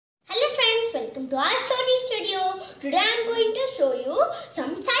welcome to our story studio. Today I am going to show you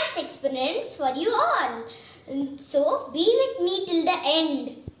some science experiments for you all. So be with me till the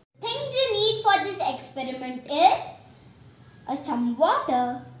end. Things you need for this experiment is some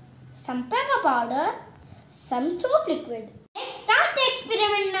water, some pepper powder, some soap liquid. Let's start the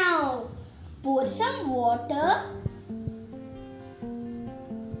experiment now. Pour some water.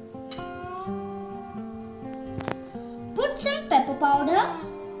 Put some pepper powder.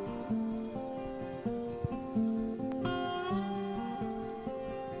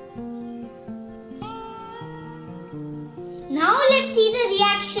 Now let's see the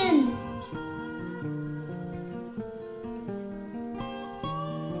reaction.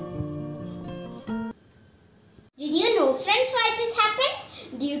 Did you know, friends, why this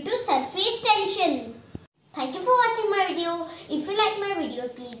happened? Due to surface tension. Thank you for watching my video. If you like my video,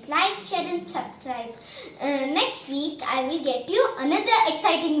 please like, share and subscribe. Next week I will get you another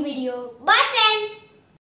exciting video. Bye.